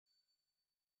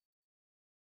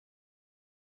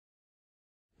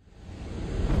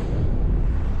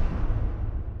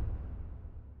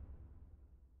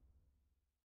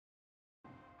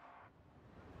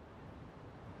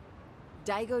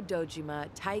Daigo Dojima,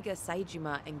 Taiga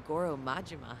Saijima, and Goro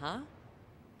Majima, huh?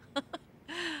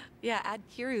 Yeah, add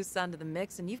Kiryu-san to the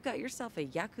mix and you've got yourself a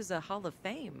Yakuza Hall of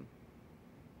Fame.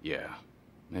 Yeah,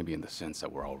 maybe in the sense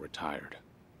that we're all retired.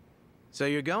 So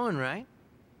you're going, right?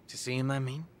 To see him, I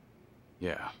mean?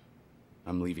 Yeah,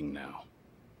 I'm leaving now.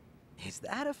 Is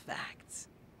that a fact?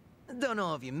 Don't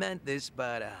know if you meant this,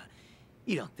 but,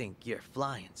 you don't think you're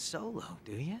flying solo,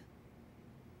 do you?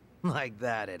 Like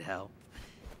that'd help.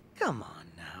 Come on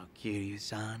now,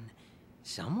 Kiryu-san.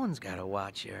 Someone's gotta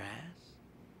watch your ass.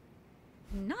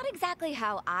 Not exactly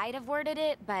how I'd have worded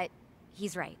it, but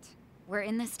he's right. We're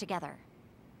in this together.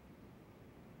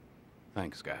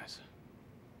 Thanks, guys.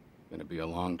 Gonna be a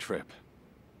long trip.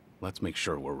 Let's make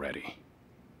sure we're ready.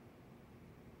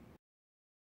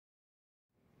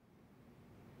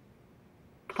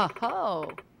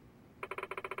 Ho-ho!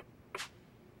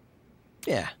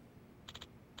 Yeah.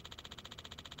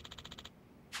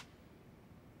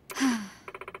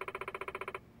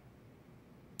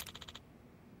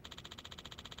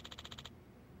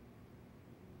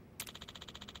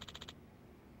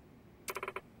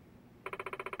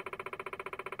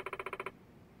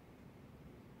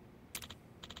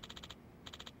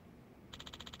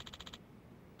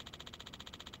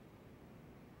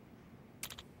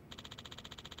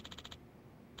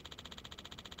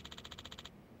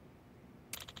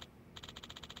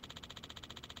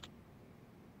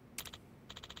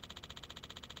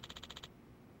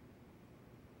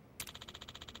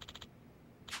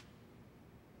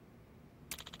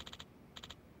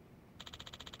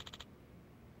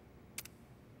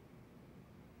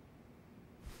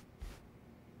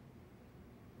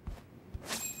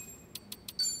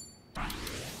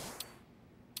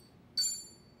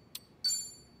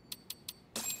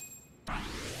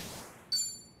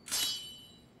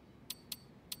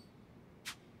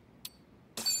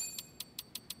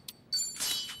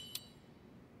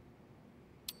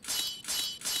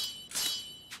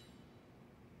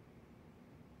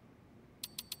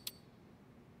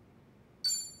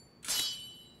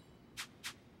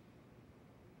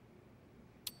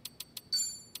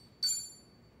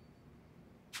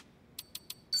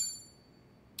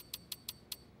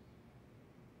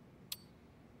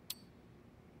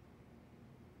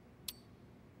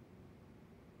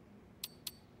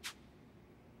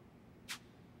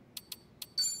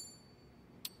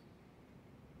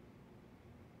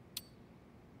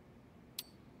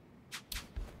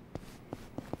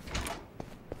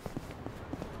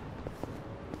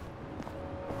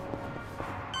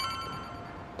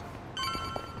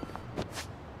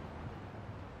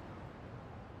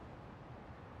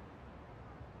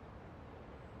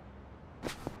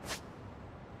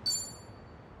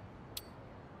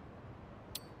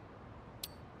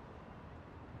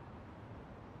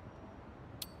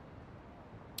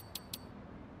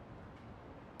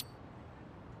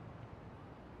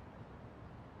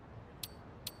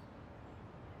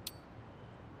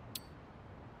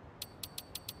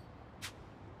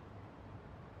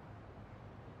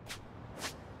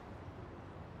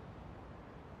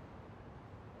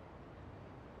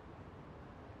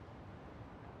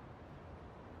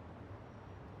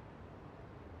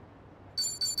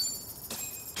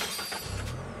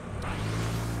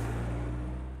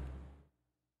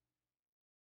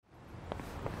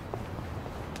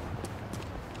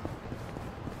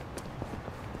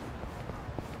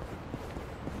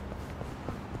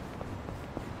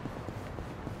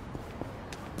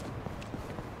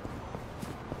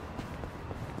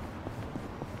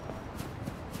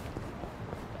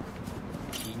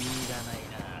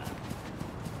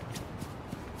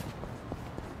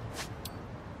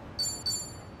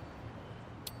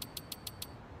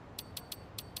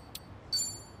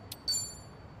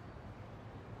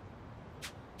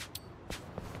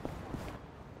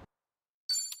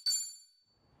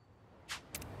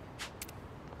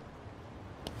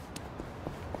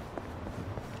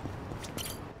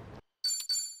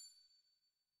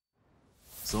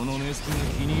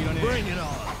 Bring it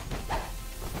on!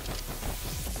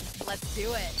 Let's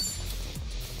do it.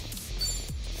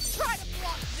 Try to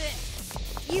block this!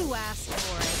 You asked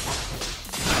for it.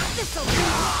 This'll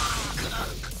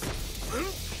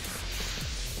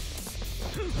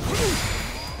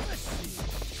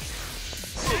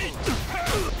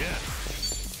Yeah.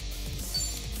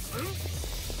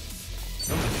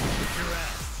 Come on, kick your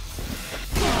ass.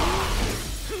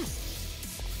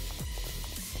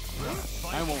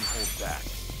 I won't hold back.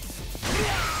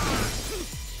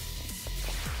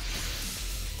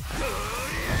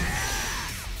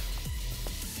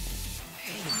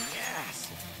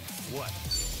 What?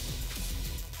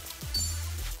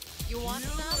 You want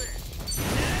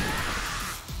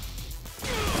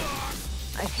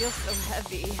I feel so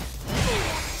heavy.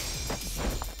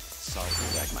 Sorry to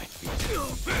drag my feet.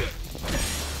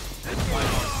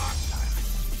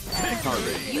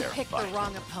 You picked the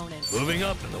wrong opponent. Moving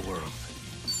up in the world.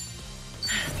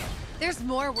 There's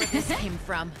more where this came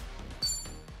from.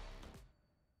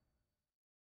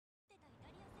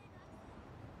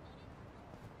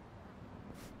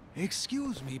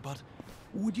 Excuse me, but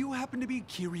would you happen to be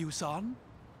Kiryu-san?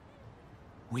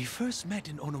 We first met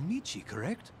in Onomichi,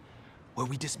 correct? Where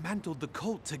we dismantled the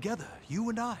cult together, you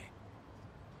and I.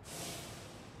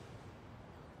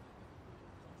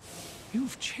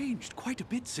 You've changed quite a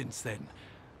bit since then.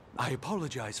 I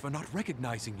apologize for not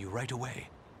recognizing you right away.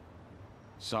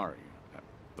 Sorry,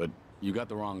 but you got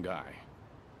the wrong guy.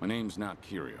 My name's not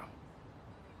Kiryu.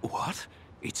 What?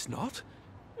 It's not?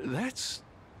 That's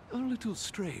a little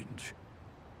strange.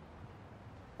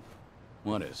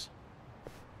 What is?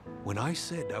 When I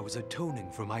said I was atoning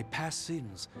for my past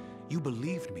sins, you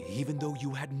believed me even though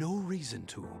you had no reason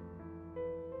to.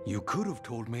 You could have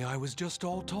told me I was just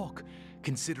all talk,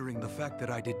 considering the fact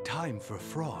that I did time for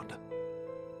fraud.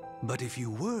 But if you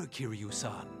were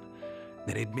Kiryu-san,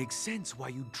 then it makes sense why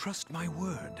you'd trust my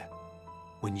word.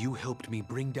 When you helped me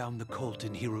bring down the cult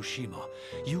in Hiroshima,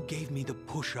 you gave me the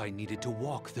push I needed to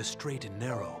walk the straight and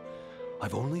narrow.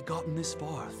 I've only gotten this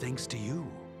far thanks to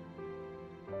you.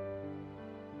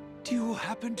 Do you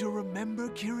happen to remember,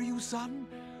 Kiryu-san?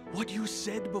 What you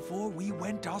said before we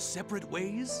went our separate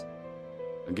ways?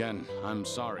 Again, I'm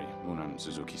sorry, Munan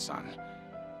Suzuki-san.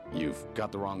 You've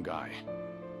got the wrong guy.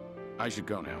 I should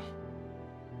go now.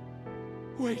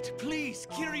 Wait, please,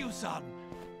 Kiryu-san!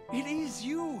 It is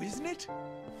you, isn't it?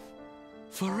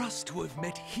 For us to have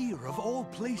met here of all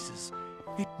places,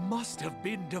 it must have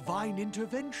been divine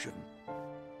intervention.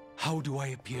 How do I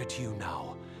appear to you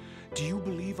now? Do you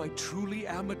believe I truly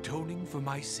am atoning for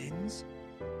my sins?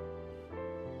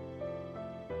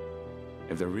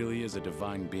 If there really is a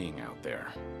divine being out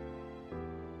there,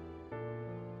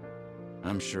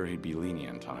 I'm sure he'd be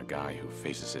lenient on a guy who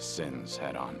faces his sins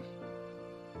head on.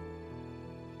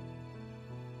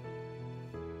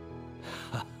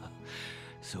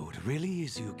 So it really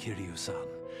is you, Kiryu-san.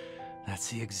 That's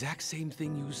the exact same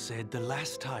thing you said the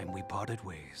last time we parted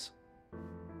ways.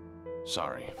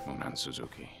 Sorry, Munan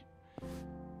Suzuki.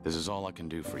 This is all I can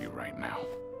do for you right now.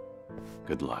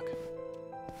 Good luck.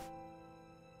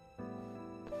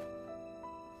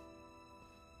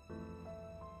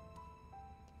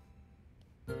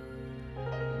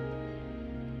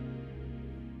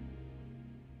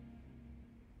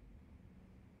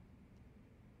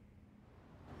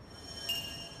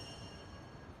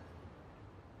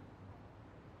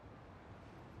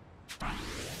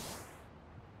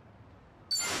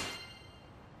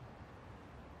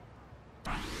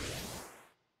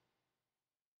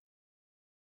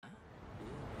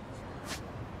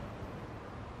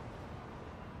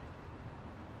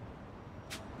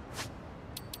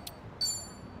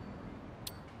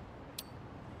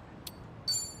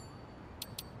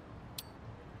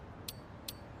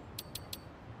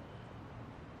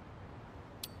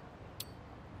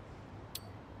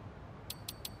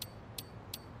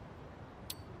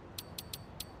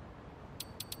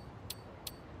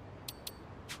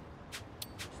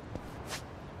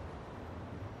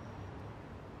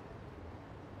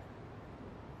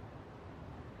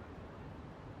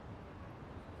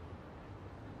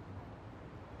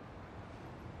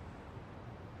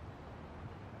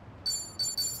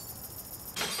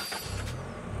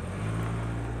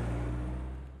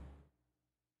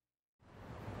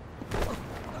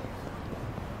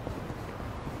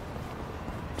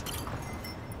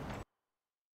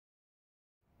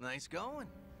 Nice going.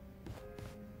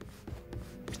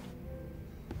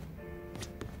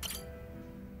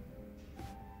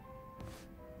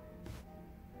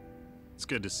 It's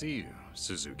good to see you,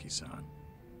 Suzuki-san.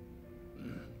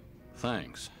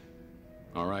 Thanks.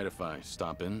 All right if I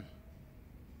stop in?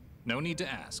 No need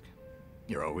to ask.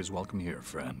 You're always welcome here,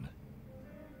 friend.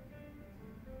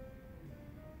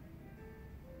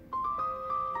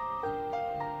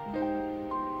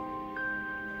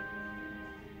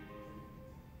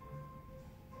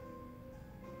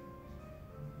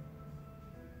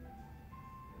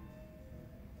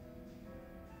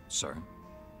 Sir?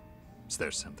 Is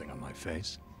there something on my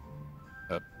face?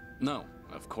 No,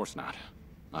 of course not.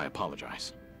 I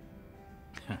apologize.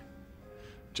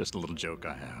 Just a little joke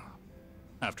I have.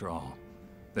 After all,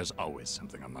 there's always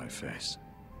something on my face.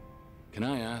 Can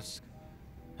I ask,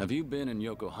 have you been in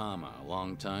Yokohama a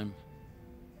long time?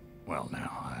 Well,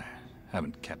 now, I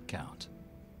haven't kept count.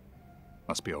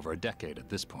 Must be over a decade at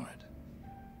this point.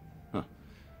 Huh.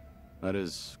 That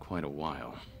is quite a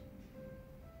while.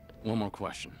 one more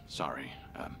question. Sorry.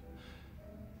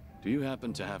 Do you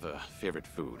happen to have a favorite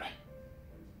food?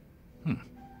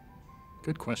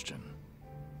 Good question.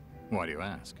 Why do you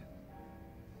ask?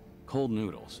 Cold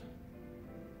noodles.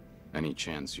 Any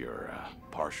chance you're,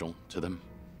 partial to them?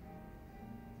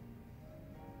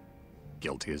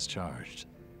 Guilty as charged.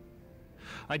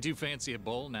 I do fancy a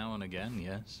bowl now and again,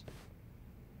 yes.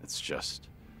 It's just...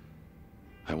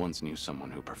 I once knew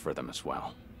someone who preferred them as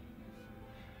well.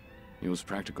 He was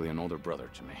practically an older brother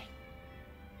to me.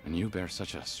 And you bear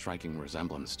such a striking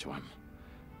resemblance to him.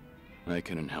 I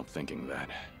couldn't help thinking that,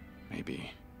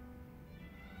 maybe...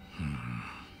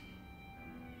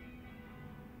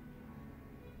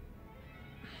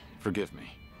 Forgive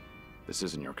me. This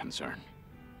isn't your concern.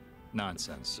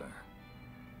 Nonsense, sir.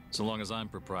 So long as I'm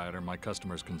proprietor, my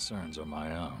customers' concerns are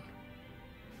my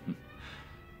own.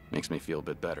 Makes me feel a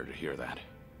bit better to hear that.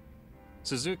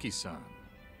 Suzuki-san,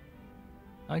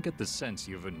 I get the sense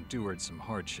you've endured some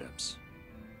hardships.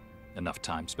 Enough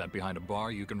time spent behind a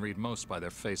bar, you can read most by their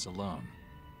face alone.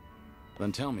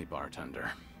 Then tell me,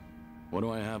 bartender, what do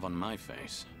I have on my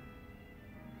face?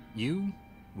 You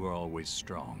were always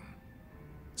strong,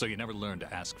 so you never learned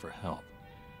to ask for help.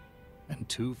 And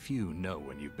too few know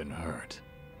when you've been hurt.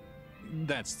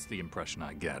 That's the impression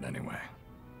I get, anyway.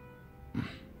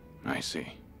 I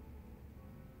see.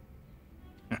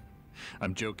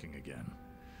 I'm joking again.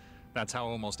 That's how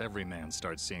almost every man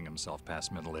starts seeing himself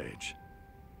past middle age.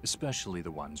 Especially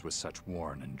the ones with such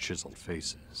worn and chiseled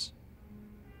faces.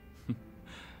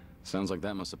 Sounds like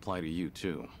that must apply to you,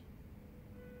 too.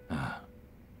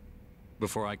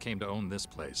 Before I came to own this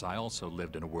place, I also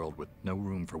lived in a world with no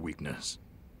room for weakness.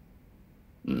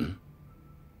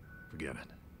 Forget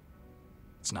it.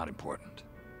 It's not important.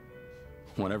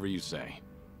 Whatever you say.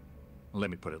 Let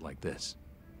me put it like this.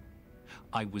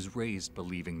 I was raised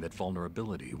believing that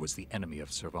vulnerability was the enemy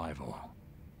of survival.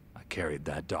 I carried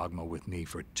that dogma with me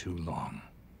for too long.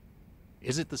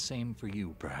 Is it the same for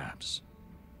you, perhaps,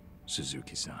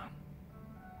 Suzuki-san?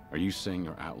 Are you saying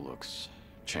your outlook's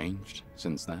changed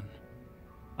since then?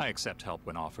 I accept help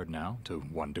when offered now, to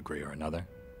one degree or another,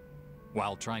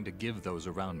 while trying to give those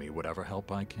around me whatever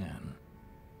help I can.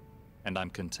 And I'm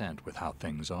content with how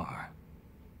things are.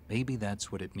 Maybe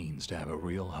that's what it means to have a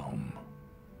real home.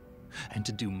 And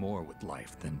to do more with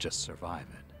life than just survive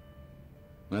it.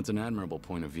 That's an admirable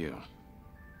point of view.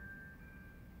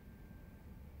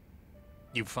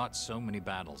 You've fought so many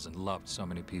battles and loved so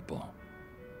many people.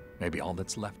 Maybe all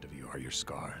that's left of you are your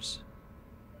scars.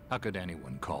 How could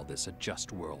anyone call this a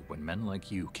just world when men like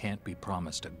you can't be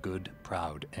promised a good,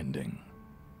 proud ending?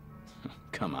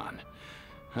 Come on.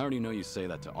 How do you know you say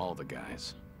that to all the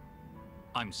guys?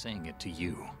 I'm saying it to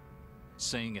you.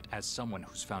 Saying it as someone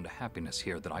who's found a happiness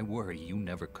here that I worry you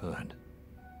never could.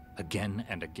 Again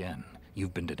and again,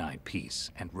 you've been denied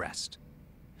peace and rest.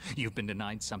 You've been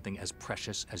denied something as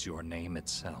precious as your name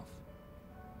itself.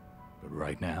 But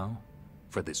right now,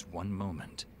 for this one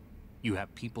moment, you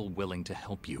have people willing to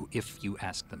help you if you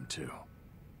ask them to.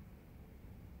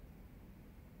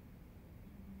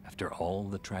 After all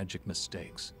the tragic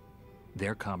mistakes,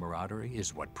 their camaraderie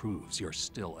is what proves you're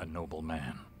still a noble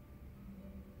man.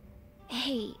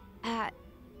 Hey,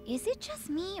 is it just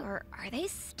me, or are they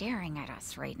staring at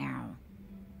us right now?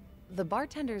 The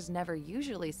bartender's never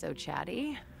usually so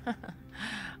chatty.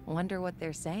 Wonder what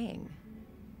they're saying.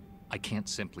 I can't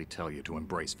simply tell you to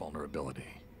embrace vulnerability,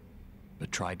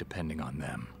 but try depending on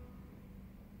them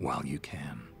while you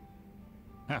can.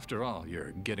 After all,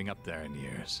 you're getting up there in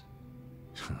years.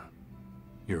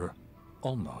 You're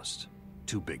almost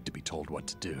too big to be told what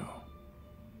to do.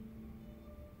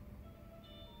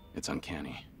 It's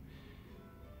uncanny.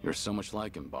 You're so much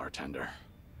like him, bartender.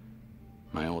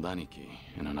 My old Aniki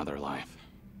in another life.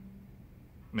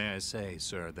 May I say,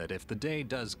 sir, that if the day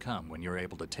does come when you're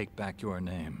able to take back your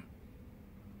name,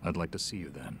 I'd like to see you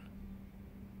then.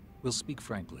 We'll speak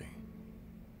frankly.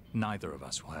 Neither of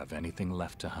us will have anything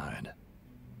left to hide.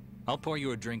 I'll pour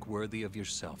you a drink worthy of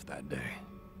yourself that day.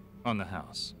 On the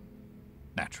house.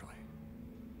 Naturally.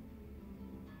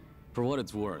 For what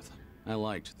it's worth, I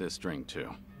liked this drink too.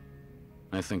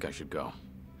 I think I should go.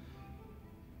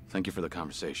 Thank you for the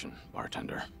conversation,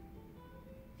 bartender.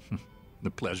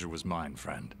 The pleasure was mine,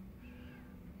 friend.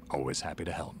 Always happy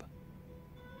to help.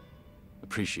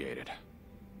 Appreciate it.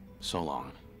 So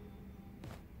long.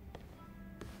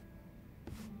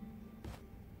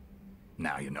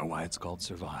 Now you know why it's called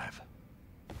Survive.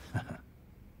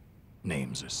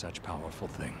 Names are such powerful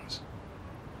things.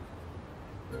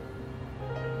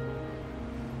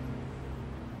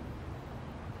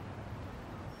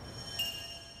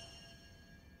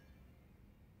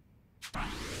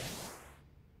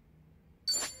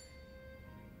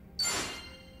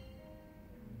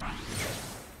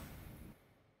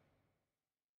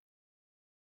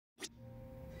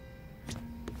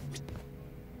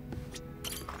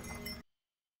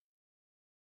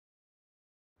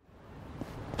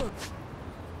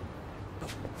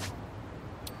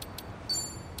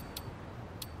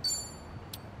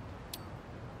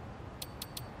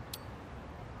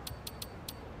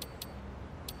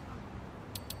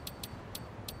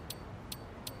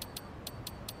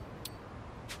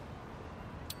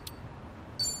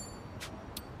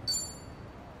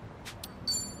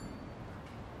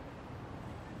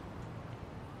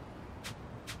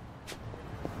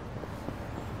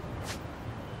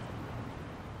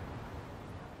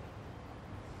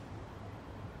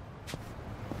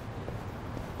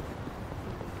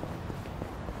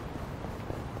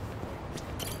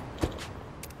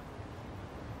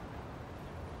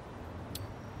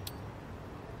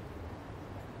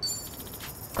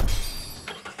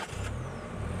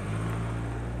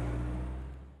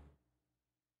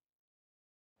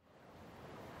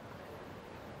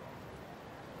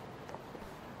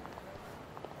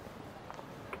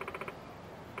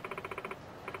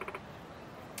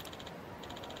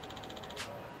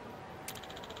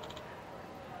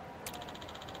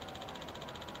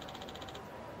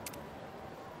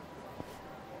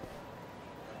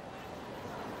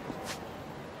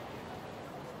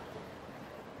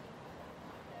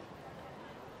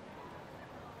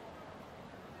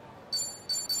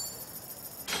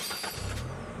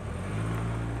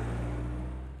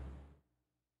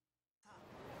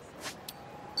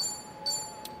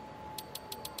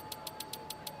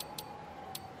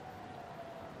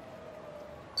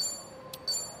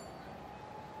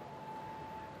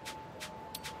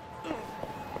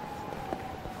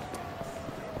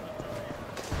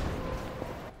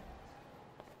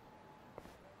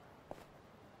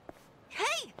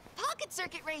 pocket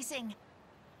circuit racing.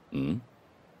 Hmm?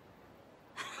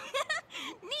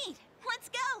 Neat! Let's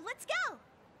go! Let's go!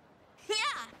 Yeah!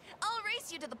 I'll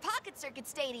race you to the pocket circuit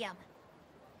stadium.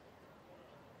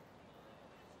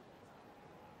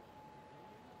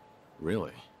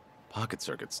 Really? Pocket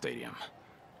Circuit Stadium.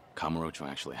 Kamurocho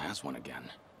actually has one again.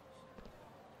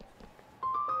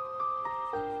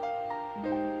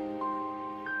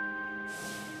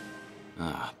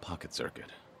 Ah, Pocket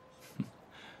Circuit.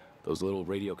 Those little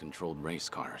radio-controlled race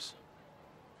cars.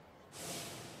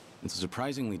 It's a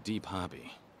surprisingly deep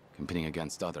hobby, competing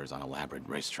against others on elaborate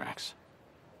racetracks.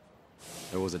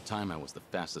 There was a time I was the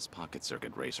fastest Pocket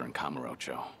Circuit racer in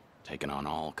Kamurocho, taking on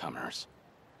all comers.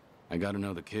 I got to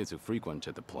know the kids who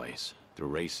frequented the place through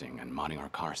racing and modding our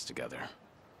cars together.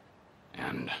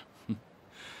 And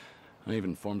I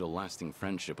even formed a lasting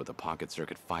friendship with a Pocket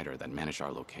Circuit fighter that managed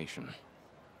our location.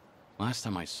 Last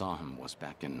time I saw him was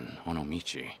back in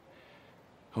Onomichi.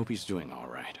 Hope he's doing all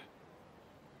right.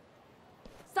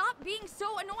 Stop being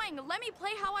so annoying. Let me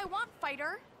play how I want,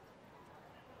 fighter.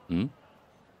 Hmm?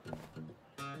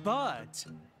 But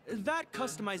that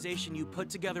customization you put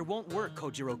together won't work,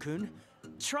 Kojiro-kun.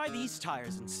 Try these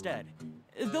tires instead.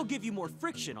 They'll give you more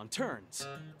friction on turns.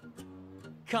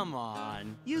 Come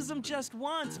on, use them just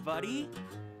once, buddy.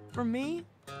 For me?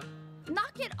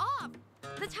 Knock it off.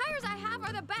 The tires I have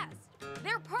are the best.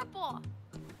 They're purple.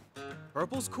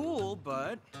 Purple's cool,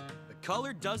 but the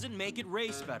color doesn't make it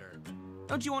race better.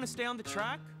 Don't you want to stay on the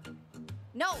track?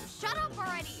 No, shut up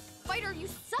already. Fighter, you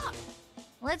suck.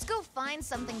 Let's go find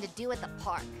something to do at the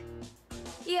park.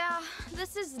 Yeah,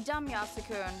 this is dumb,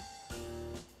 Yasukun.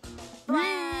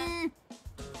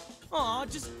 Aw,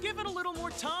 just give it a little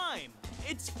more time.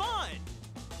 It's fun.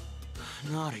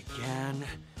 Not again.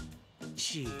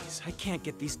 Jeez, I can't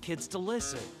get these kids to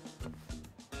listen.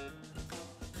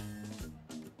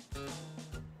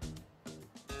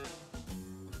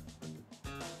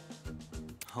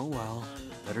 Oh well,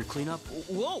 better clean up.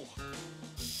 Whoa!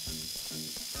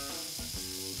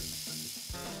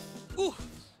 Ooh,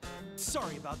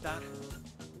 sorry about that.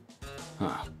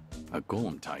 Huh. A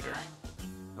golem tiger.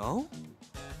 Oh?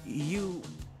 You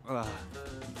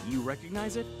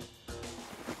recognize it?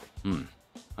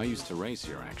 I used to race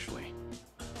here, actually.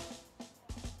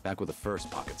 Back with the first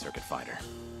Pocket Circuit fighter.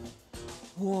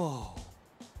 Whoa.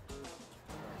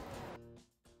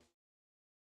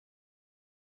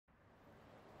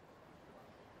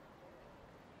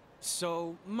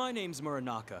 So, my name's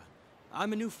Muranaka.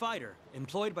 I'm a new fighter,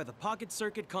 employed by the Pocket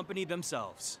Circuit Company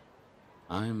themselves.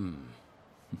 I'm...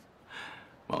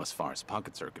 well, as far as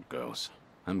Pocket Circuit goes,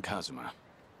 I'm Kazuma.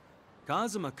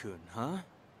 Kazuma-kun, huh?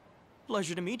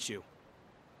 Pleasure to meet you.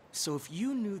 So if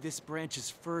you knew this branch's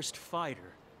first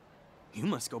fighter, you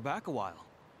must go back a while.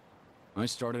 I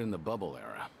started in the bubble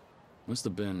era. Must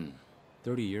have been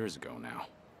 30 years ago now.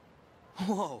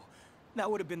 Whoa,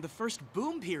 that would have been the first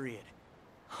boom period.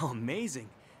 Oh, amazing.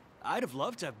 I'd have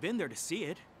loved to have been there to see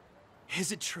it.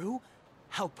 Is it true?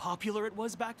 How popular it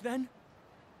was back then?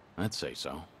 I'd say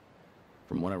so.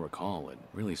 From what I recall, it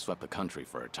really swept the country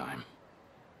for a time.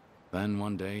 Then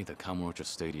one day, the Kamurocho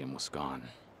Stadium was gone.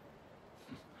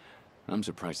 I'm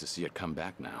surprised to see it come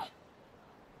back now.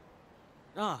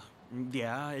 Ah,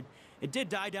 yeah, it did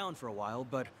die down for a while,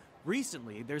 but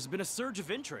recently there's been a surge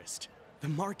of interest. The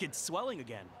market's swelling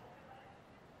again.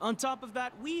 On top of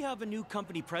that, we have a new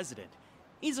company president.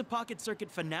 He's a Pocket Circuit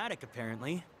fanatic,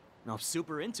 apparently. I'm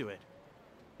super into it.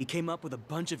 He came up with a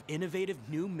bunch of innovative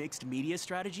new mixed media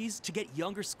strategies to get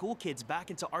younger school kids back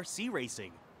into RC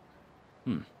racing.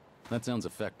 That sounds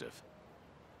effective.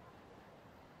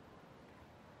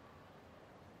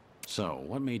 So,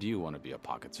 what made you want to be a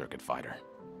Pocket Circuit fighter?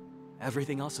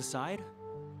 Everything else aside,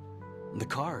 the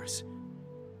cars.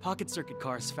 Pocket Circuit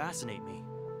cars fascinate me.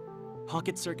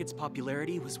 Pocket Circuit's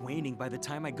popularity was waning by the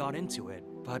time I got into it,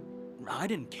 but I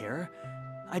didn't care.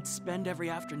 I'd spend every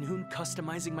afternoon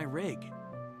customizing my rig.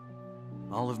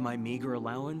 All of my meager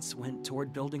allowance went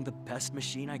toward building the best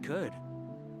machine I could.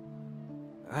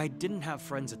 I didn't have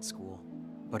friends at school,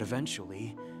 but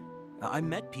eventually, I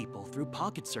met people through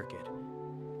Pocket Circuit.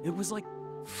 It was like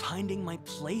finding my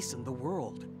place in the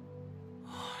world.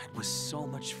 It was so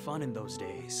much fun in those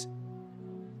days.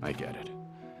 I get it.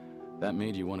 That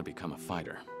made you want to become a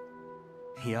fighter.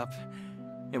 Yup.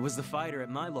 It was the fighter at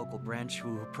my local branch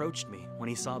who approached me when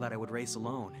he saw that I would race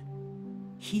alone.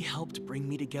 He helped bring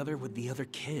me together with the other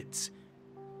kids.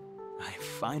 I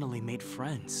finally made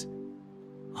friends.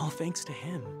 All thanks to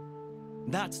him.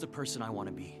 That's the person I want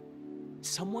to be.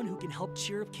 Someone who can help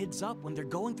cheer kids up when they're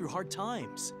going through hard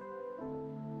times.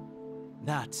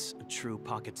 That's a true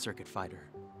Pocket Circuit fighter.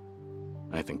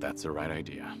 I think that's the right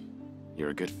idea. You're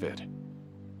a good fit.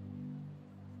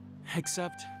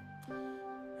 Except,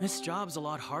 this job's a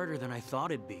lot harder than I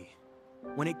thought it'd be.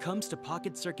 When it comes to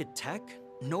pocket circuit tech,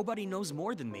 nobody knows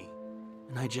more than me.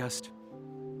 And I just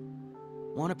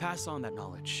want to pass on that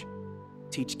knowledge.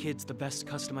 Teach kids the best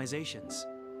customizations.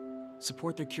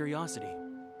 Support their curiosity.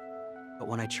 But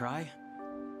when I try,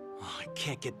 I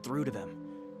can't get through to them.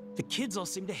 The kids all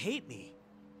seem to hate me.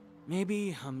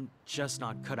 Maybe I'm just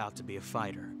not cut out to be a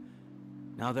fighter.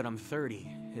 Now that I'm 30,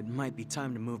 it might be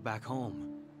time to move back home.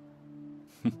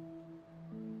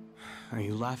 Are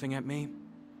you laughing at me?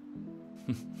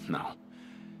 No.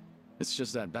 It's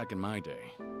just that back in my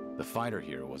day, the fighter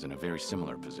here was in a very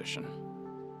similar position.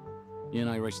 He and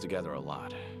I raced together a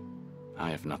lot. I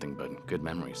have nothing but good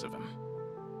memories of him.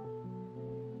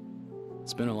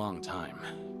 It's been a long time,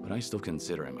 but I still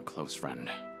consider him a close friend.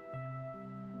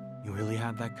 You really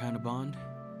have that kind of bond?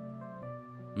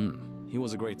 He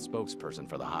was a great spokesperson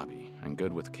for the hobby, and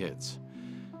good with kids.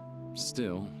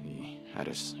 Still, he had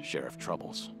his share of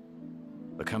troubles.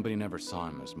 The company never saw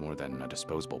him as more than a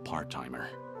disposable part-timer.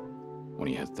 When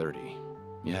he hit 30,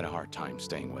 he had a hard time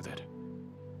staying with it.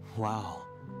 Wow.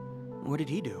 What did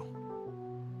he do?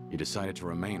 He decided to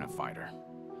remain a fighter.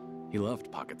 He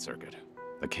loved Pocket Circuit.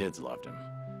 The kids loved him.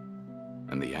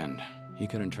 In the end, he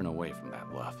couldn't turn away from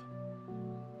that love.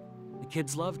 The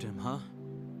kids loved him, huh?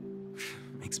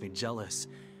 Makes me jealous.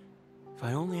 If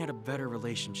I only had a better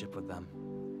relationship with them,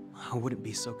 I wouldn't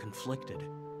be so conflicted.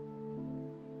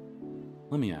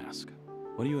 Let me ask,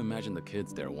 what do you imagine the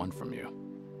kids there want from you?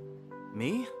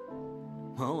 Me?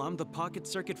 Well, I'm the Pocket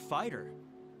Circuit fighter.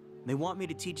 They want me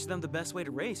to teach them the best way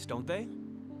to race, don't they?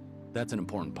 That's an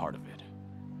important part of it.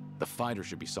 The fighter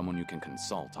should be someone you can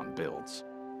consult on builds.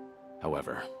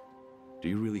 However, do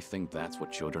you really think that's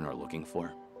what children are looking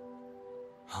for?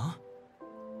 Huh?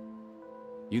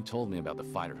 You told me about the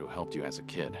fighter who helped you as a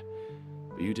kid,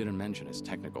 but you didn't mention his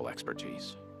technical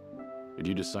expertise. Did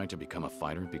you decide to become a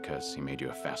fighter because he made you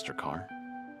a faster car?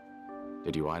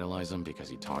 Did you idolize him because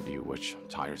he taught you which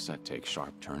tire set takes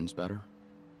sharp turns better?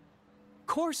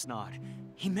 Course not.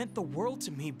 He meant the world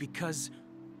to me because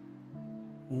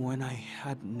when I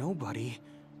had nobody,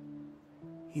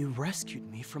 he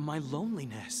rescued me from my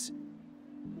loneliness.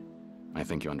 I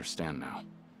think you understand now.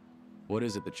 What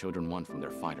is it the children want from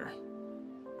their fighter?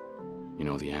 You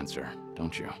know the answer,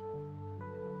 don't you?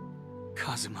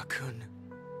 Kazuma-kun.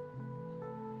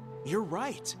 You're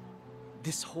right.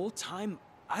 This whole time,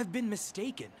 I've been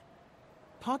mistaken.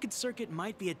 Pocket Circuit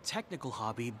might be a technical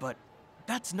hobby, but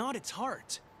that's not its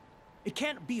heart. It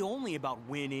can't be only about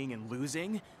winning and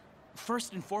losing.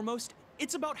 First and foremost,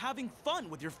 it's about having fun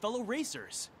with your fellow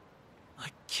racers. I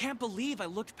can't believe I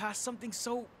looked past something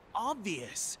so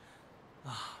obvious.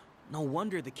 No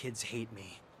wonder the kids hate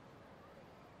me.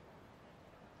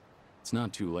 It's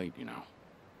not too late, you know.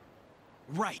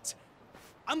 Right.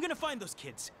 I'm gonna find those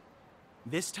kids.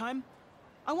 This time,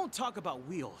 I won't talk about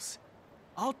wheels.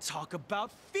 I'll talk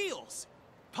about feels.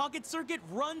 Pocket Circuit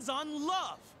runs on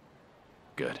love.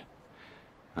 Good.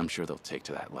 I'm sure they'll take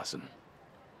to that lesson.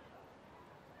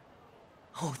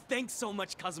 Oh, thanks so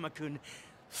much, Kazuma-kun.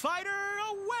 Fighter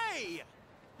away!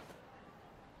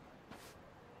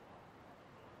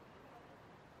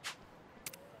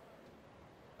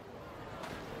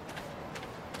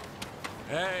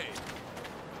 Hey!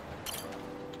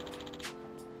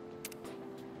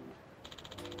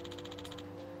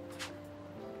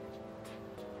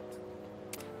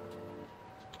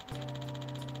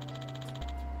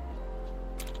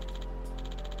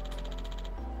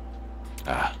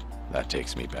 Ah, that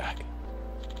takes me back.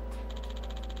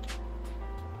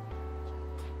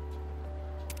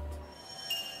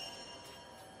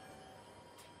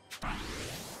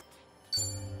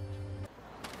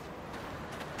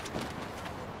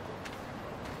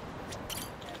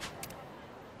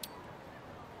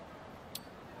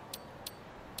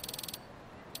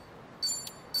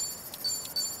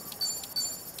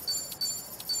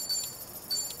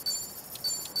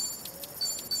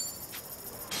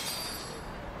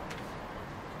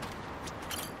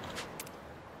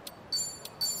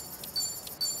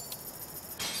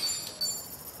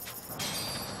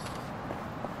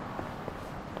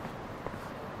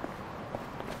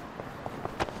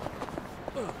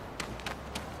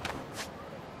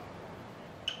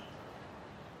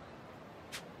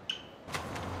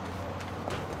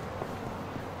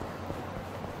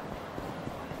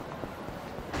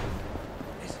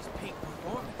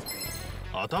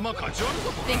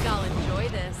 Think I'll enjoy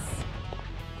this.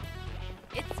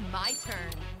 It's my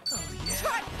turn.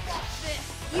 Try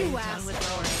this. You asked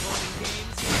for it.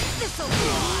 This'll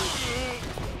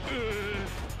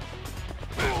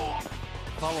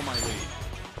Follow my lead.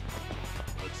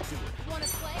 Wanna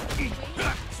play?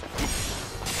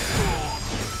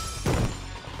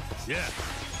 Yeah.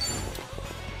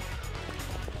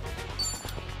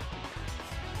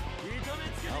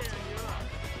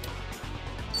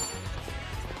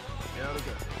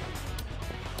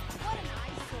 What an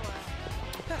eyesore.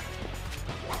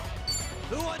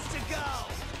 Who wants to go?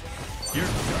 You're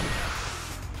done.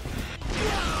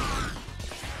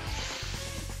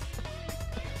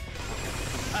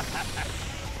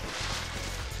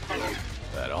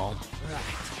 That all?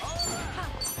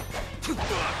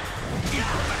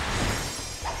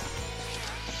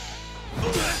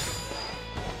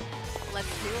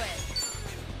 Let's do it.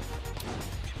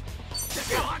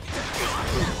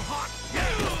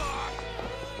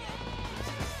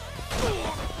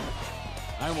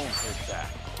 I won't hurt that.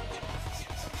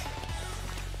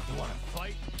 You wanna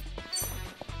fight?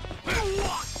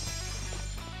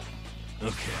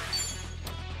 Okay.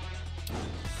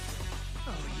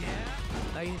 Oh,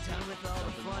 yeah? Are you done with all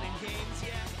the fun and games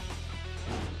yet?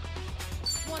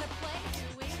 Wanna play, do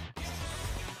we?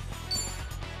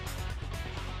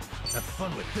 Have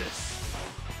fun with this.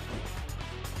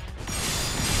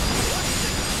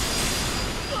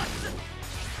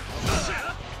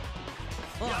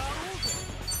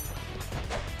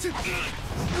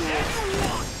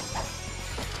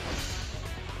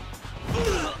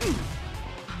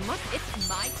 It's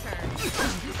my turn.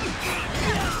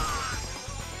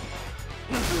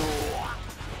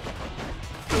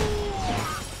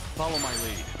 Follow my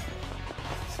lead.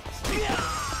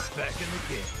 Back in the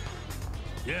game.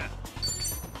 Yeah.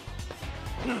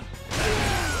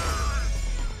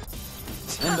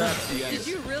 And that's the end. Did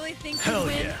you really think Hell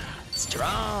you'd win? yeah.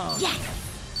 Strong. Yes!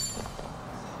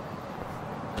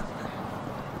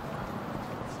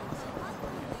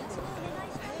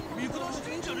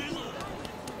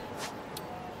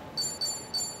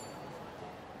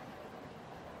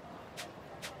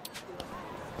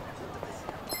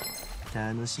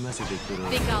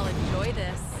 Think I'll enjoy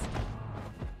this.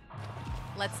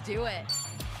 Let's do it.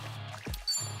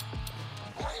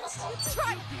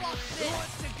 Try to block this.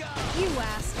 You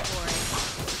asked for it.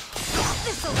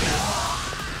 This'll be.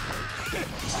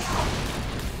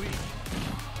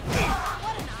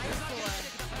 What an eyesore.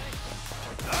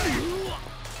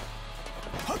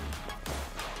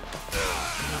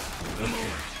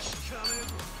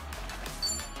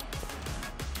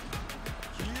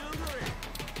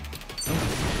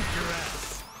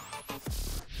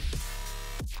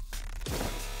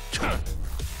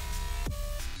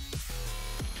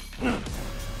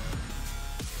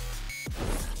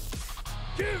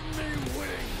 Give me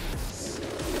wings!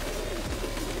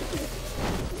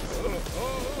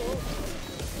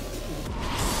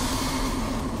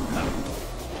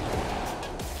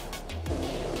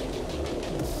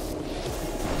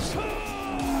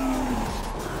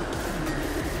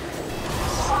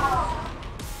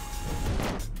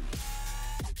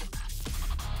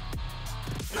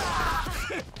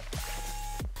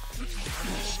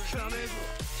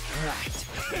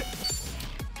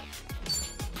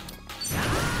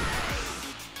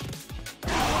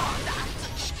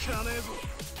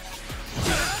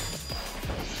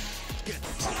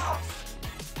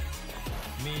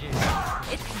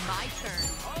 It's my turn.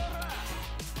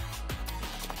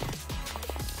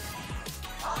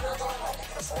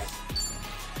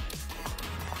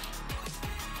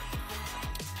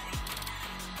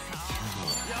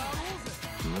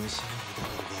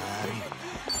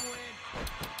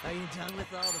 Are you done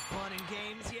with all the fun and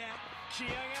games yet?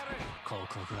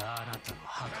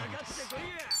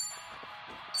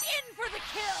 In for the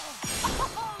kill!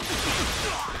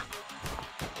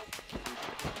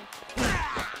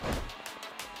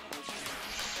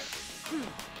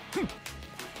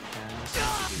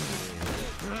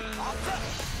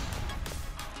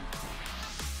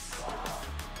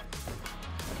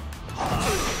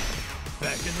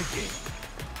 Back in the game.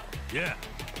 Yeah.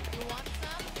 You want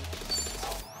some?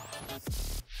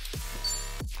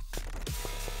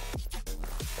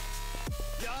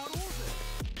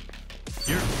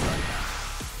 You're done.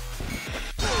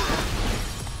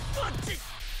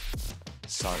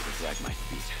 Sorry to drag my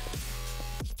feet.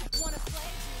 Wanna play,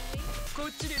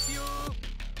 do we?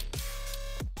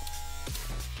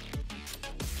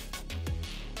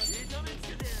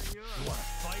 You wanna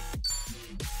fight?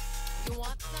 You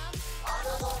want some?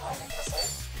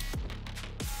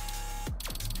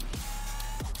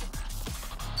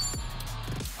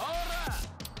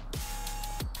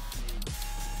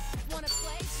 Wanna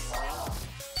play, do we?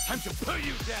 Time to put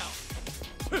you down!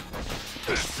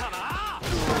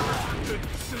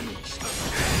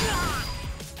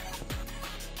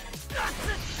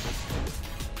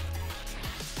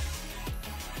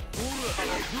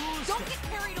 Don't get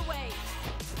carried away!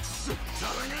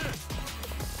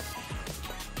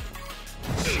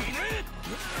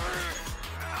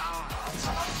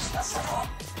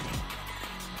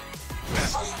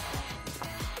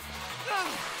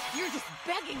 You're just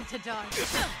begging to die.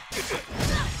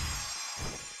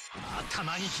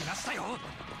 頭に来ましたよ。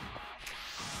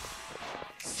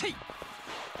せい。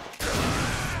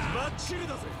バッチリ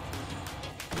だぜ。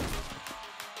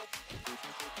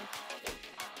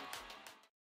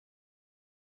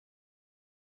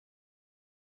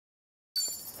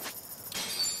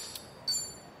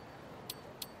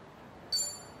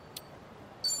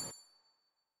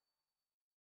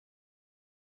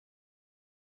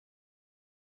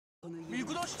見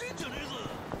下してんじゃねえぞ。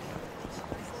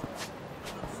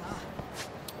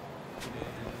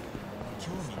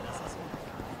興味なさそうだ。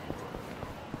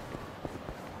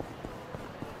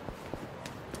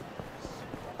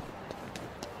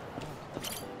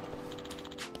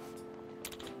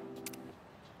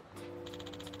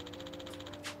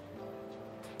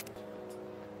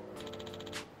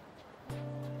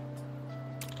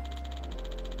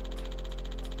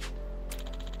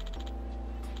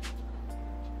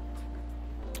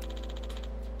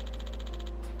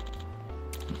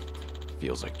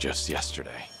Feels like just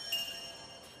yesterday.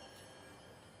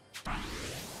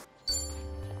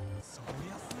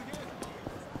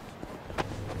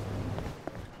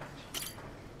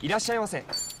 いらっしゃいませ。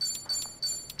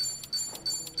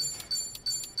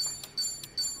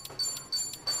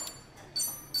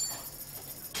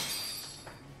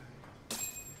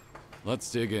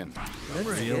Let's dig in.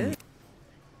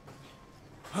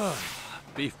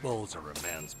 Beef bowls are a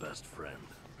man's best friend.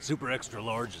 Super extra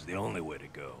large is the only way to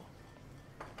go.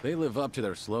 They live up to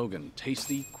their slogan,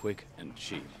 tasty, quick, and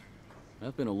cheap.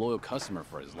 I've been a loyal customer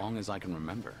for as long as I can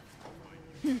remember.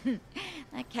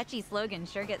 That catchy slogan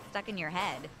sure gets stuck in your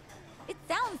head. It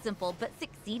sounds simple, but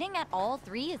succeeding at all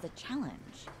three is a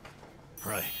challenge.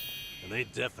 Right, and they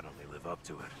definitely live up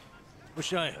to it.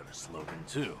 Wish I had a slogan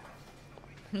too.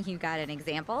 You got an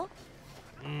example?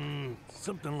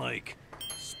 Something like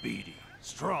speedy,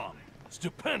 strong,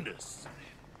 stupendous.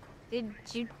 Did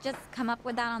you just come up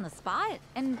with that on the spot?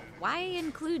 And why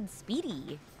include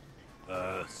speedy?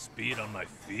 Speed on my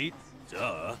feet?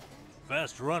 Duh.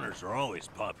 Fast runners are always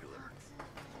popular.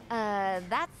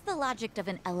 That's the logic of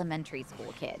an elementary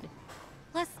school kid.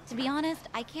 Plus, to be honest,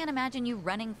 I can't imagine you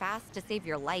running fast to save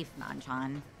your life,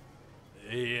 Nanchan.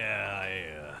 Yeah,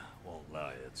 I won't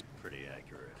lie, it's pretty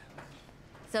accurate.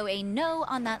 So a no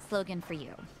on that slogan for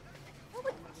you. What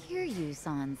would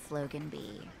Kiryu-san's slogan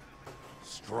be?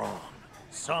 Strong,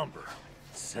 somber,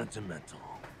 sentimental.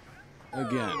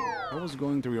 Again, what was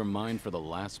going through your mind for the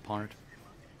last part?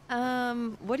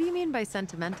 What do you mean by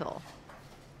sentimental?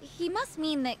 He must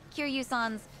mean that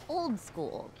Kiryu-san's old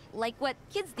school, like what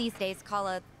kids these days call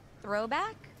a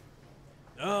throwback?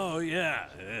 Oh yeah,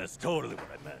 that's totally what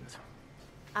I meant.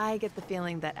 I get the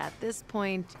feeling that at this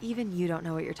point, even you don't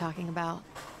know what you're talking about.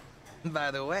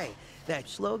 By the way, that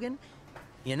slogan,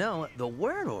 you know, the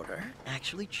word order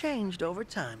actually changed over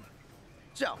time.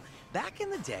 So, back in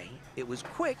the day, it was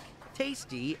quick,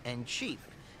 tasty, and cheap,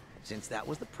 since that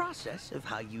was the process of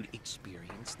how you'd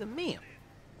experience the meal.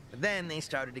 But then they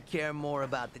started to care more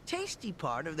about the tasty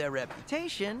part of their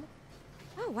reputation.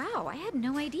 Oh wow, I had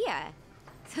no idea.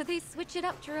 So they switch it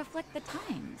up to reflect the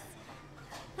times.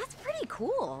 That's pretty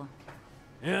cool.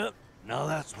 Yep, now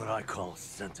that's what I call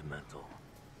sentimental.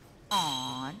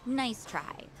 Aw, nice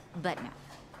try, but no.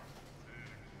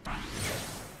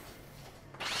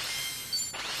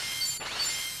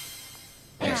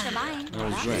 Thanks for buying.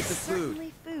 was great. That's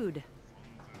certainly food.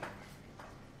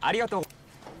 ありがとう。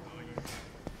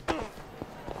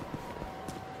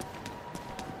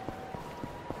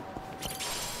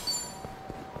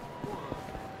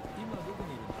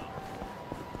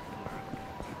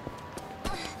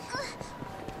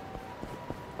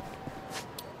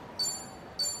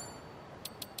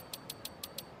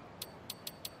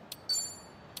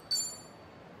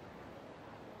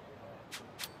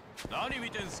何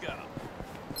見てんすか?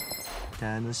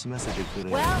 Well, let's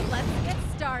get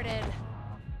started.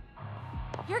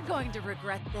 You're going to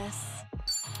regret this.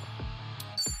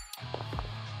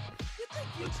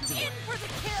 In for the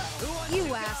kill!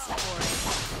 You asked for it.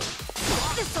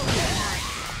 This'll be nice.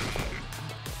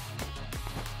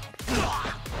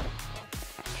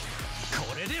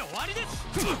 これで終わりです!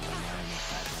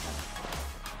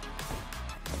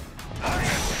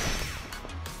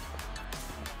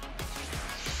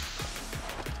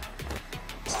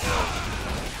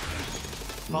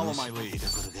 Follow my lead.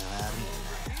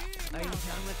 Are you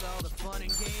done with all the fun and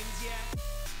games yet?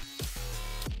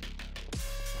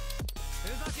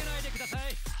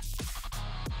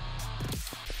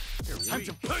 Time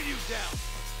to put you down!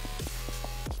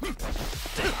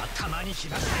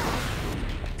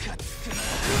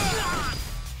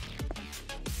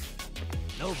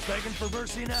 No begging for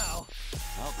mercy now.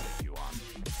 I'll take you on.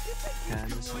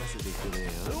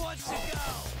 Who wants to go?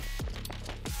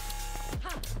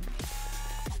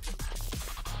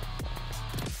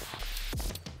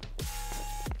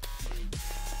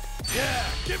 Yeah,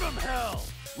 give him hell!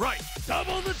 Right,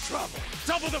 double the trouble,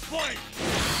 double the flame!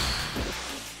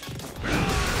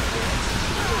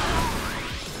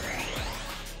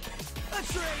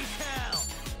 Let's raise hell!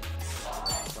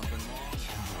 Something wrong?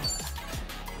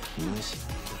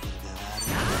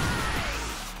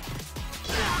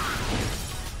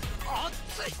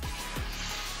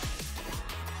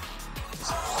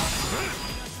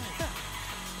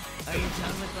 Are you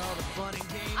done with all the fun and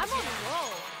games? I'm on a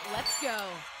roll. Let's go.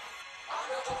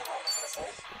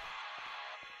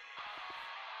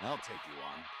 I'll take you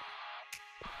on.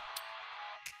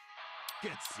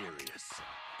 Get serious.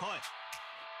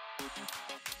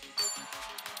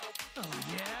 Oh,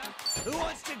 yeah? Who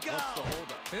wants to go? What's the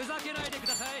holdup?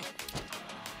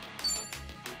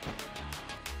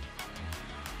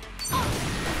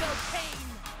 No pain.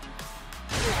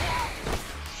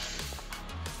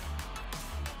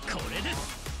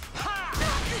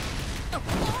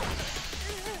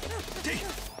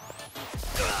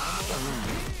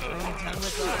 Are you done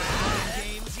with all the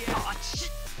fun and games yet?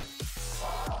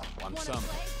 Want some? Do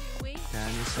we?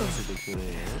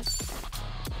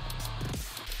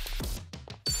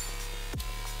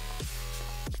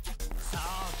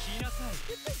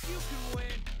 You think you can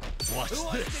win? Watch Who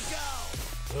wants this. to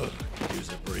go? Use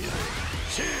a breather.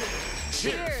 Cheers!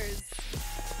 Cheers.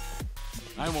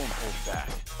 I won't hold back.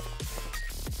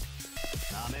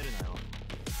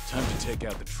 Time to take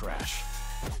out the trash.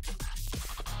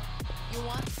 You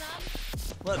want some?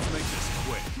 Let's make this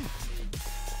quick.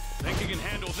 Think you can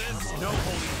handle this? No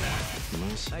holding back.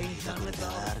 Are you done with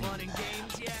all the fun and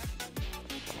games yet?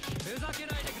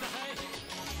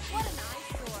 What an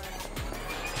eyesore.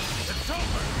 It's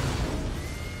over!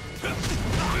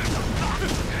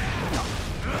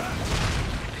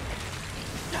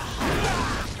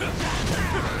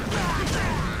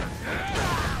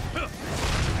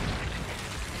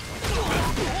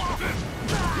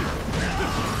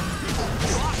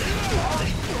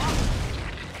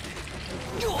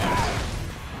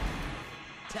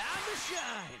 Time to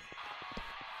shine!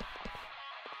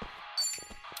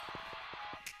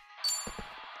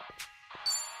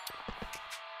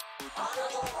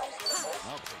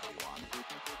 I'll take you on.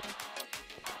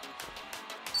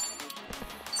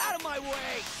 Out of my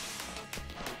way!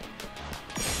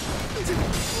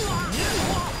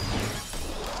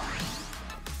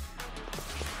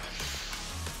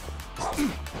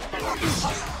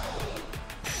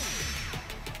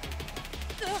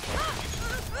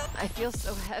 I feel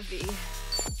so heavy.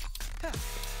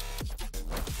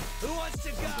 Who wants to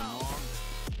go?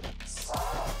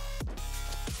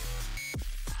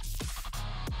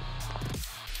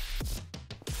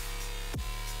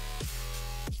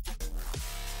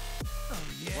 Oh,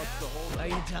 yeah? What's the hold? Are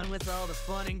you done with all the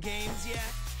fun and games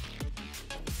yet?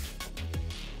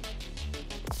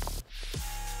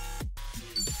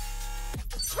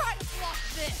 Try to block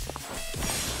this.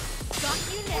 Got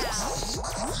you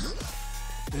now.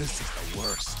 This is the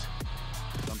worst.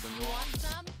 Something You wrong? want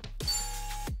some?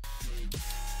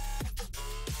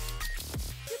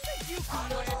 You think you can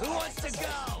win? Who wants to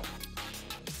go?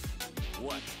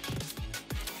 What?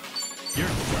 You're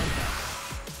done now.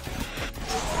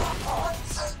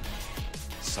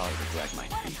 Sorry to drag my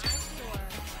feet.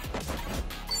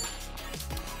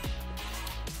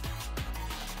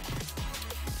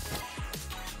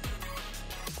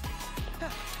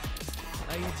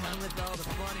 Are you done with all the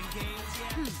fun and games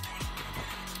yet?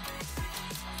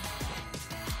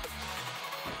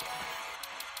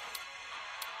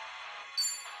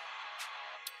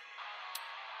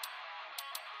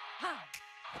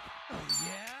 Oh,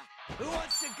 yeah? Who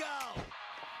wants to go?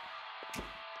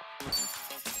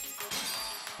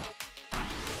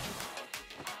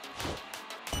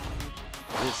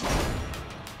 This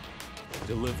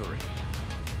delivery.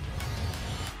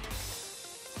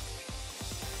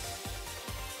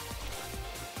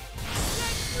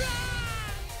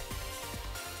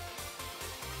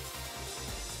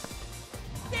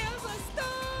 There's a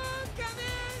storm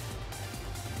coming.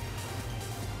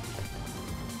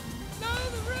 Blow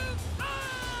the roof off.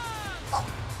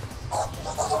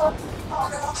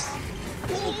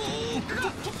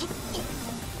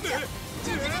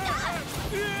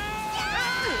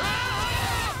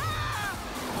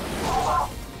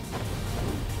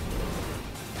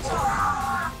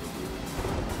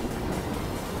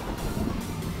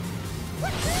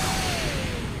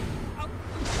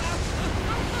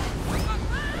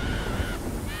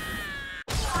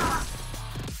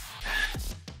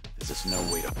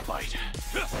 to bite.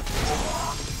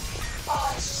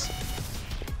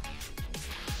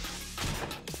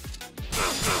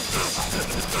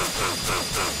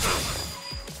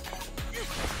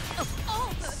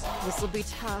 This'll be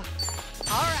tough.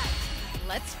 All right,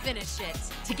 let's finish it.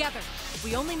 Together.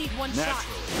 We only need one shot.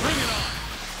 Bring it on!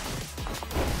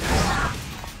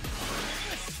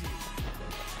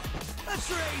 Let's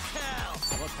raise hell!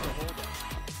 What's the holdup?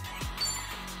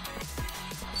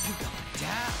 You going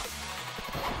down.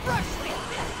 Rush with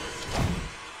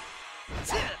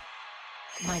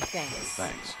My thanks.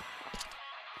 Thanks.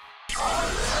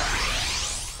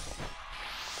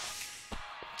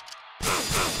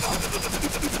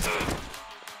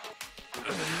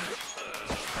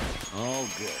 All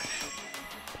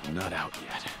good. Not out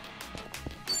yet.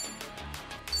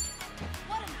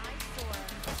 What an eyesore.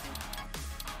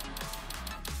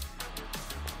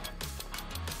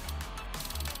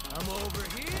 I'm over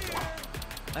here.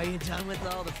 Are you done with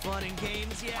all the fun and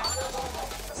games yet?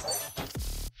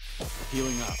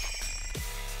 Healing up.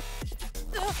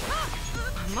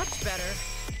 Much better.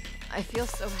 I feel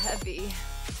so heavy.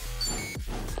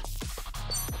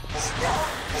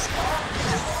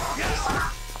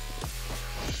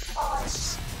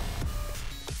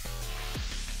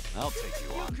 I'll take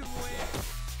you on. Who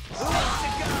wants to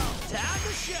go? Time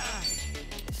to shine.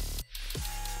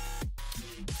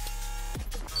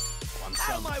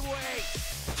 Out of my way.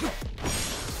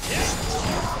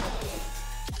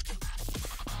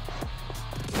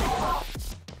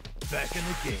 Back in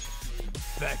the game.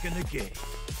 Back in the game.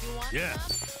 You want Yeah.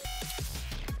 some?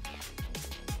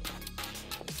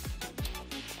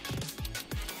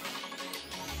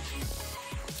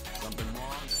 Something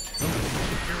wrong?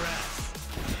 Kick your ass.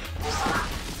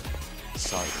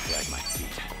 Sorry to drag my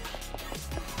feet.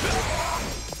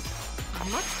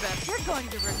 Much better. You're going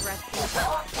to regret this.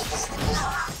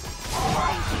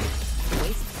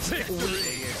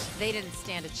 Victory! They didn't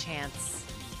stand a chance.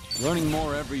 Learning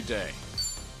more every day.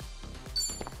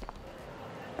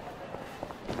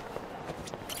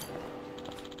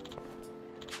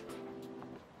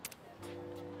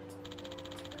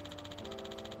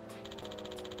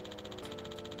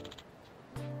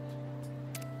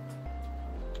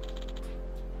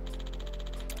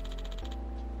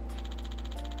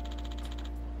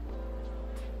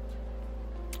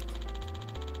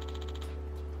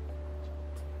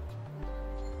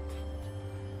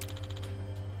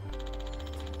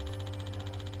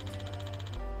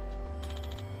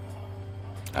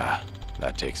 Ah,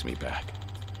 that takes me back.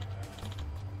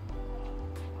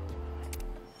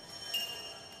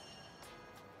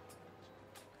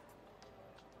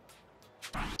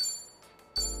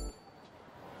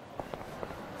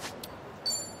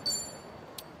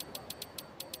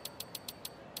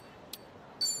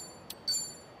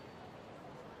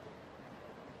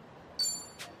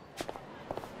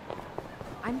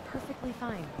 I'm perfectly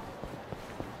fine.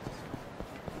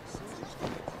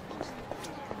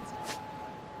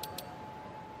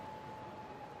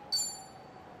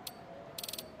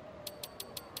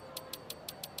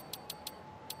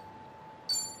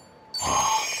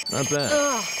 Not bad.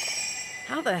 Ugh.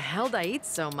 How the hell did I eat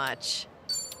so much?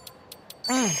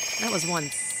 That was one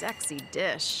sexy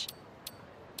dish.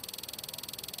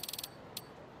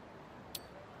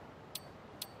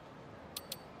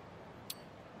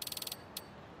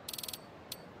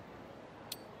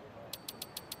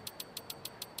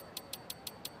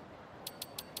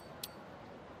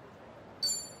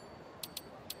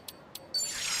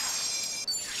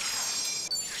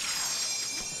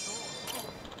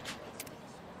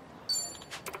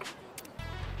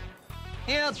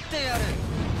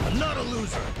 I'm not a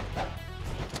loser.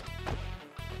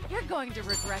 You're going to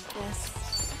regret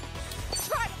this.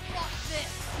 Try to block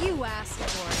this. You asked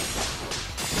for it.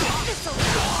 This'll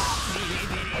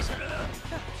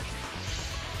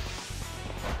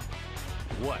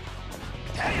What?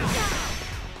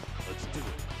 Let's do it.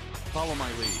 Follow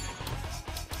my lead.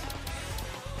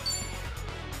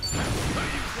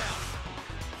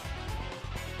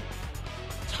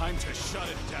 Time to shut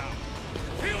it down.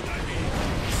 Feel my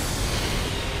heat.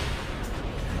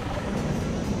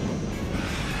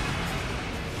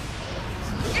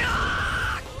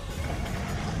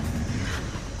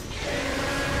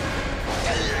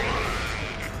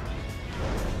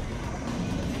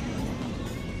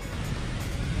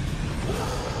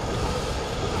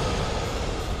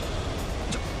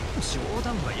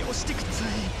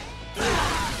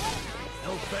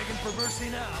 No begging for mercy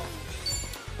now.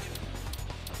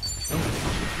 I'm gonna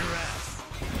kick your ass.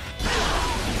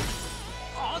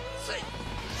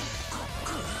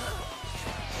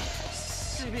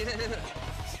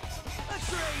 Let's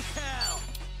raise hell!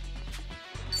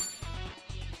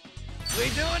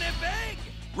 doing it big!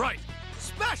 Right.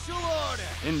 Special order!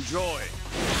 Enjoy.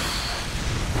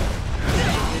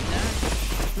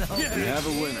 We have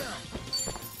a winner.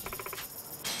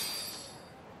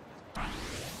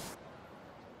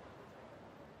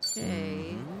 Okay.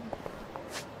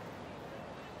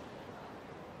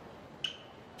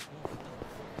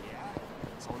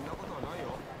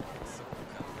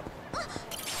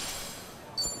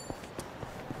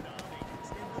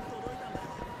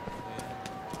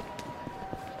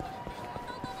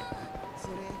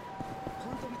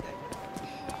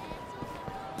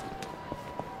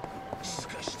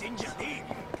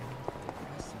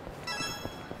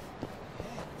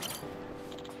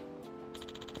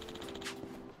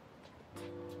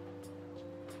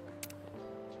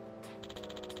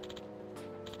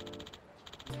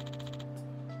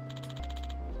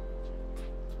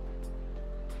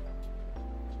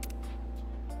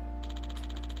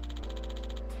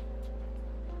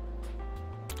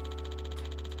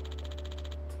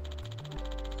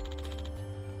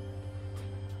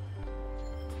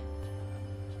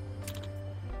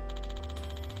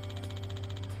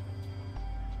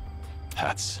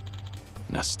 That's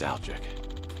nostalgic.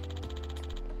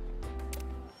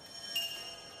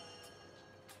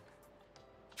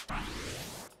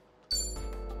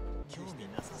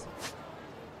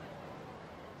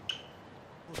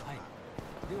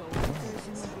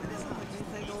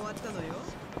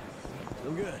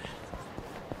 I'm good.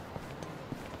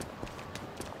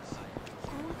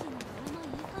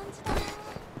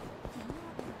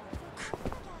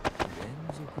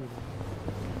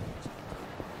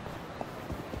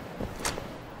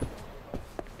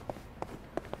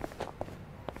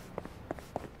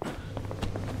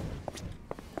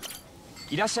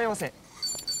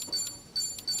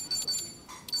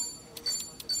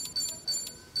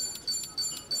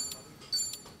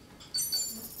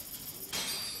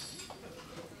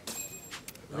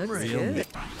 Looks good.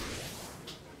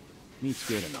 Meat's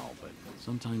good and all, but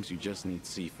sometimes you just need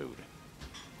seafood.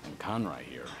 And Conrad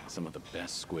here has some of the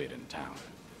best squid in town.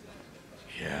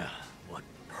 Yeah, what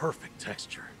perfect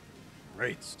texture.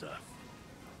 Great stuff.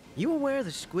 You aware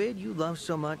the squid you love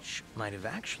so much might have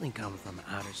actually come from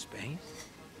outer space?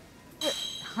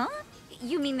 Huh?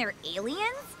 You mean they're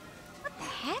aliens? What the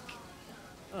heck?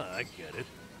 I get it.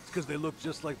 It's because they look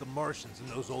just like the Martians in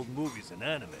those old movies and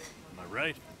anime. Am I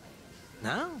right?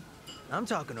 No, I'm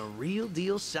talking a real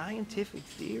deal scientific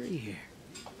theory here.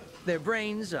 Their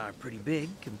brains are pretty big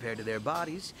compared to their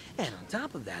bodies, and on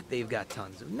top of that, they've got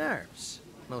tons of nerves,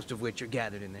 most of which are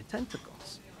gathered in their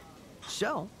tentacles.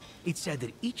 So, it's said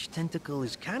that each tentacle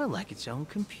is kind of like its own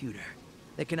computer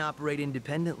that can operate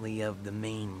independently of the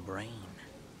main brain.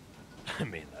 I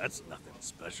mean, that's nothing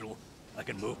special. I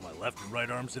can move my left and right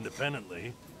arms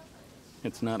independently.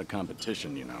 It's not a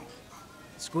competition, you know.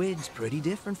 Squid's pretty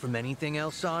different from anything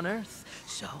else on Earth,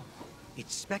 so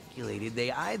it's speculated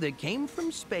they either came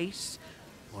from space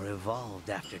or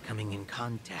evolved after coming in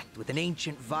contact with an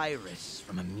ancient virus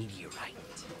from a meteorite.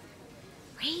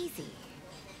 Crazy.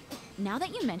 Now that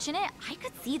you mention it, I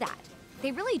could see that.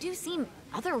 They really do seem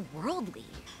otherworldly.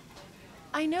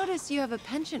 I noticed you have a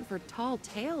penchant for tall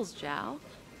tales, Zhao.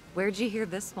 Where'd you hear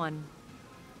this one?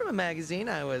 From a magazine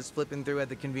I was flipping through at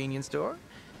the convenience store.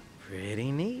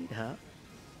 Pretty neat, huh?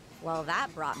 Well,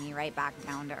 that brought me right back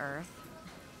down to earth.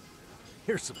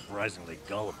 You're surprisingly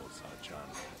gullible, San-chan.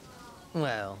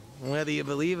 Well, whether you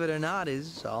believe it or not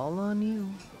is all on you.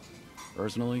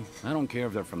 Personally, I don't care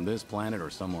if they're from this planet or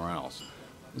somewhere else,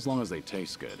 as long as they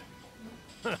taste good.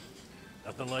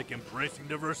 Nothing like embracing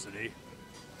diversity.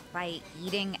 By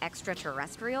eating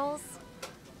extraterrestrials?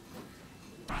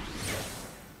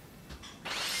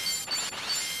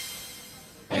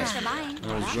 Thanks for buying.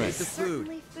 That was That great. is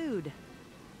certainly food.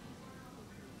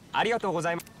 ありがとうご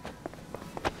ざいます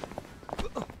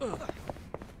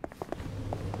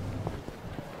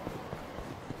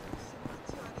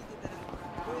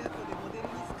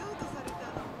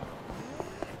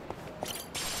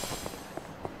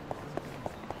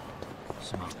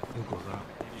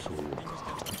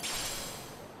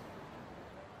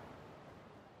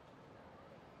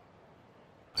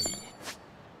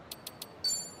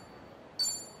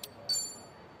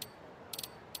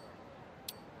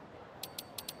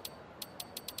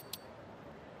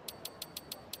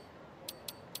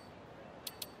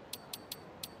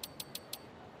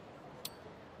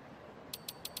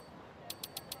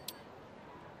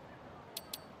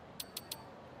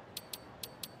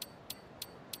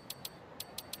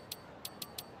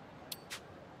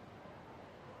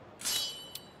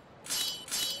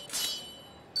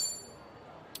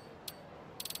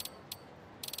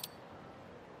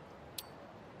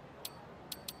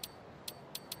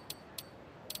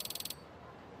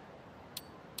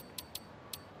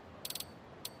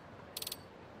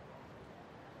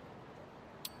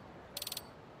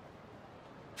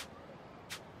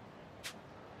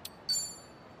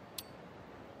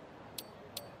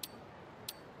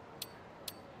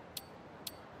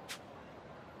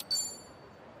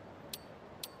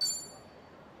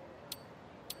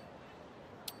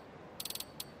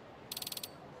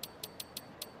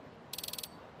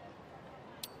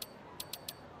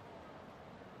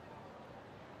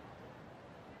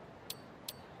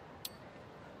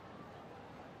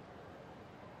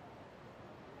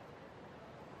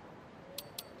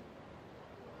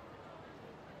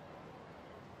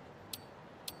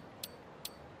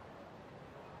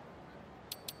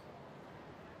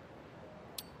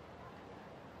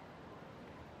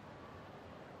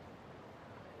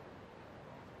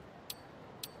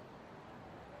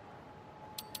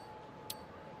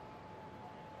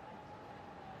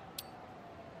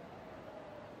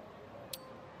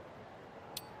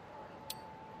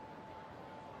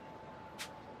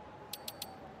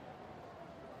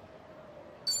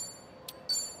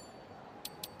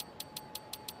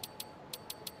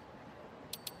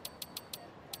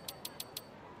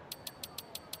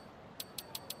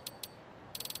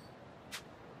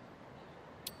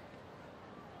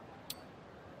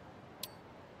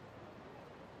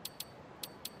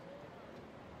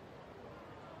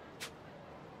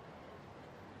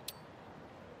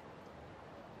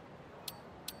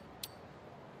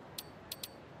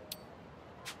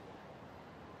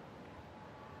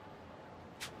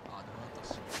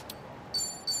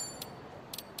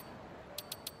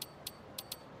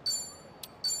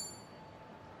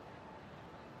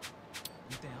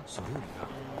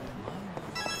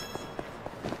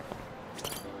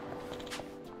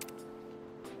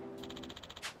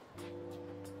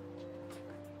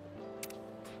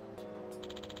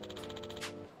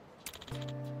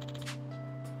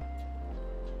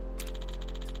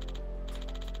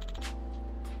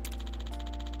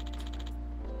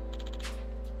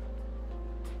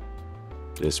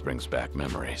This brings back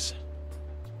memories.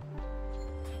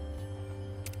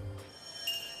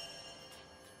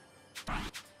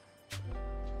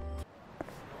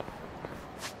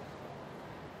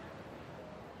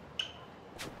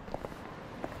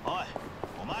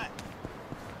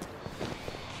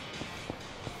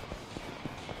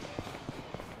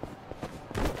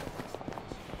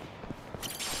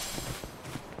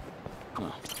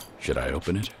 Oh, should I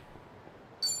open it?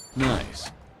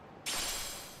 Nice.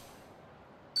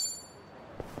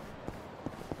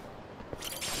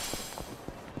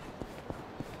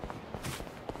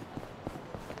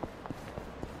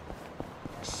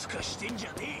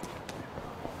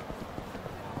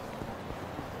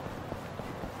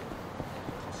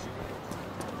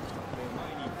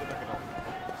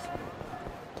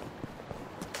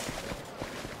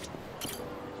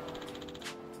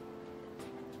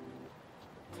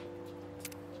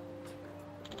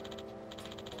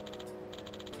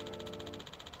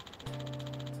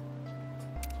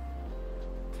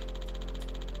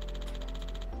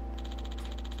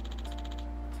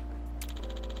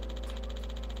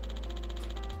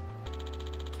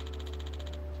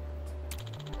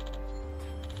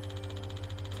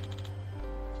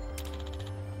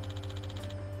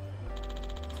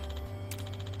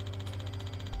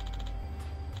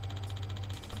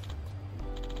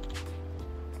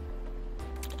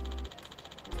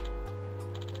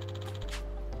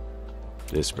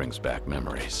 This brings back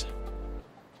memories.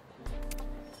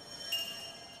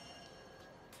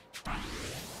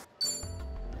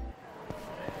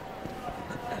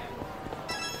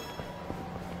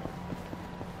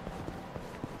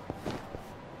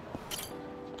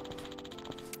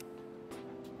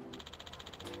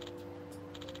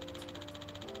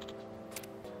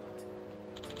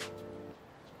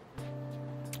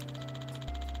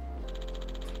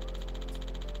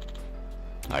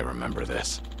 I remember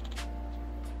this.